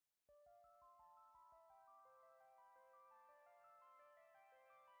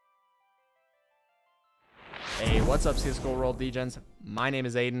What's up, CSGORoll Degens? My name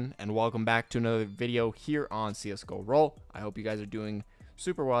is Aiden, and welcome back to another video here on CSGORoll. I hope you guys are doing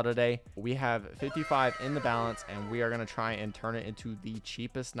super well today. We have 55 in the balance, and we are going to try and turn it into the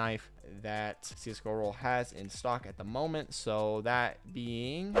cheapest knife that CSGORoll has in stock at the moment. So that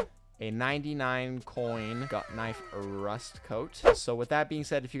being a 99 coin gut knife rust coat. So with that being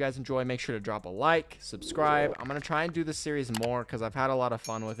said, if you guys enjoy, make sure to drop a like, subscribe. I'm gonna try and do this series more because I've had a lot of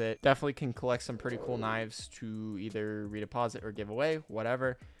fun with it. Definitely can collect some pretty cool knives to either redeposit or give away,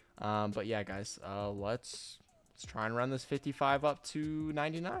 whatever. But yeah, guys, let's try and run this 55 up to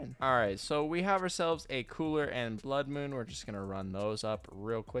 99. All right, so we have ourselves a cooler and blood moon. We're just gonna run those up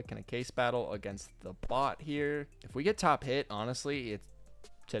real quick in a case battle against the bot here. If we get top hit, honestly,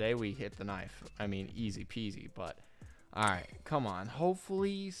 today we hit the knife. I mean, easy peasy. But all right, come on,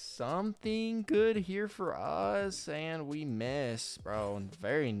 hopefully something good here for us, and we miss, bro.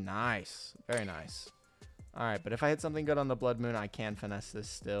 Very nice, very nice. All right, but if I hit something good on the blood moon, I can finesse this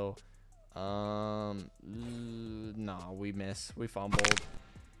still. No, we miss. We fumbled.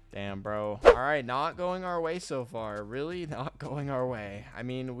 Damn, bro. All right, not going our way so far. Really not going our way. I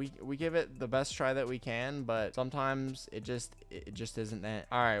mean, we give it the best try that we can, but sometimes it just isn't that.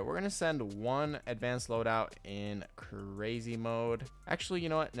 All right, we're gonna send one advanced loadout in crazy mode. Actually, you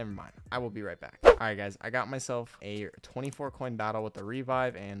know what, never mind, I will be right back. All right, guys, I got myself a 24 coin battle with the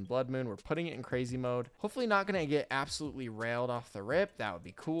revive and blood moon. We're putting it in crazy mode. Hopefully not gonna get absolutely railed off the rip. That would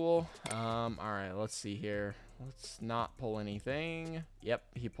be cool. All right, let's see here. Let's not pull anything. Yep,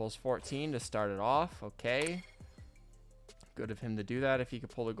 he pulls 14 to start it off. Okay, good of him to do that. If he could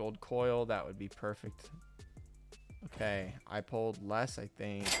pull the gold coil, that would be perfect. Okay, I pulled less, I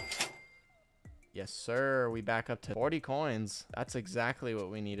think. Yes, sir. We back up to 40 coins. That's exactly what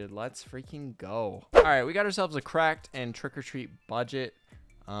we needed. Let's freaking go. All right, we got ourselves a cracked and trick-or-treat budget.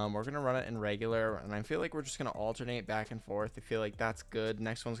 We're gonna run it in regular, and I feel like we're just gonna alternate back and forth. I feel like that's good.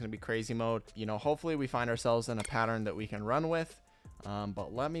 Next one's gonna be crazy mode. You know, hopefully we find ourselves in a pattern that we can run with.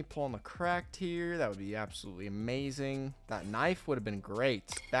 But let me pull on the cracked here. That would be absolutely amazing. That knife would have been great.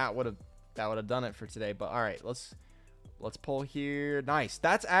 That would have done it for today. But all right, let's pull here. Nice.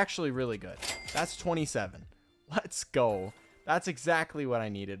 That's actually really good. That's 27. Let's go. That's exactly what I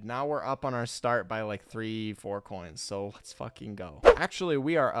needed. Now we're up on our start by like 3-4 coins. So let's fucking go. Actually,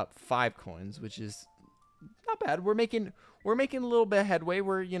 we are up 5 coins, which is not bad. We're making a little bit of headway.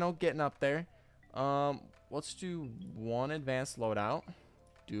 We're, you know, getting up there. Let's do one advanced loadout.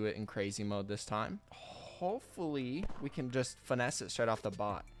 Do it in crazy mode this time. Hopefully we can just finesse it straight off the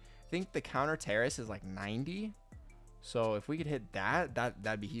bot. I think the counter terrace is like 90. So if we could hit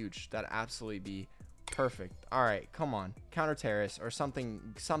that'd be huge. That'd absolutely be perfect. All right, come on, counter terrace or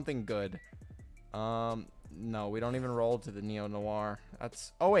something good. No, we don't even roll to the neo noir.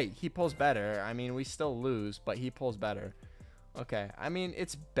 That's, oh wait, he pulls better. I mean, we still lose, but he pulls better. Okay, I mean,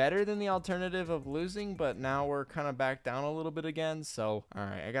 it's better than the alternative of losing, but now we're kind of back down a little bit again. So all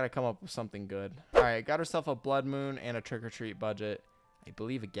right, I gotta come up with something good. All right, got ourselves a blood moon and a trick-or-treat budget. I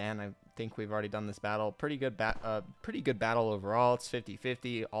believe, again, I think we've already done this battle. Pretty good battle overall. It's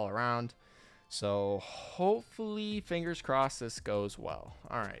 50-50 all around. So hopefully, fingers crossed, this goes well.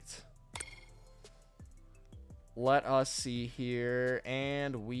 All right. Let us see here.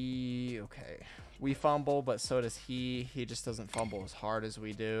 And okay. We fumble, but so does he. He just doesn't fumble as hard as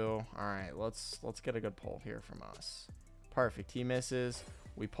we do. All right, let's get a good pull here from us. Perfect. He misses.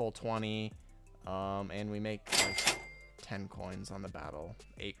 We pull 20. And we make like 10 coins on the battle.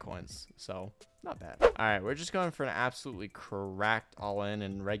 8 coins. So not bad. All right, we're just going for an absolutely cracked all-in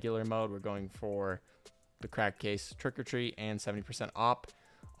in regular mode. We're going for the cracked case, trick-or-treat, and 70% op.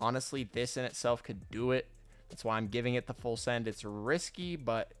 Honestly, this in itself could do it. That's why I'm giving it the full send. It's risky,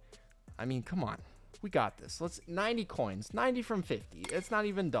 but I mean, come on, we got this. 90 coins, 90 from 50. It's not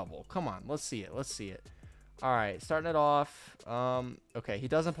even double. Come on, let's see it. Let's see it. All right, starting it off. Okay, he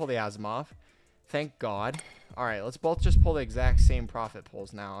doesn't pull the Asimov. Thank God. All right, let's both just pull the exact same profit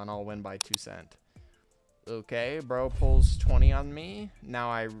pulls now, and I'll win by 2 cents. Okay, bro pulls 20 on me. Now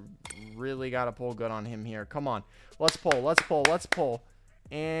I really got to pull good on him here. Come on. Let's pull. Let's pull. Let's pull.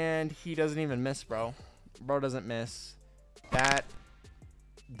 And he doesn't even miss, bro. Bro doesn't miss. That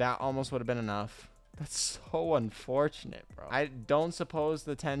almost would have been enough. That's so unfortunate, bro. I don't suppose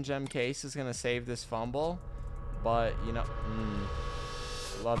the 10 gem case is going to save this fumble, but, you know,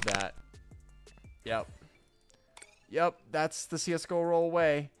 love that. Yep, that's the CSGORoll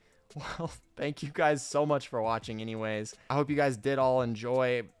way. Well, thank you guys so much for watching anyways. I hope you guys did all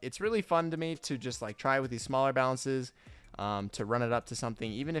enjoy. It's really fun to me to just like try with these smaller balances, to run it up to something,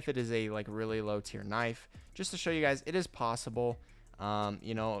 even if it is a like really low tier knife, just to show you guys it is possible.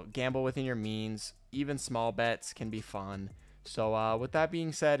 You know, gamble within your means. Even small bets can be fun. So with that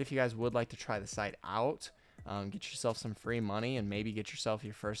being said, if you guys would like to try the site out, get yourself some free money and maybe get yourself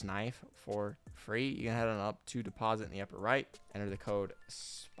your first knife for free, you can head on up to deposit in the upper right, enter the code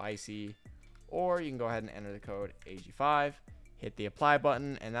SPICY, or you can go ahead and enter the code AG5, hit the apply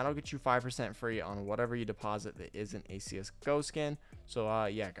button, and that'll get you 5% free on whatever you deposit that isn't a CSGO skin. So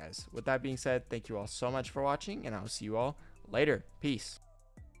yeah guys, with that being said, thank you all so much for watching, and I'll see you all later. Peace.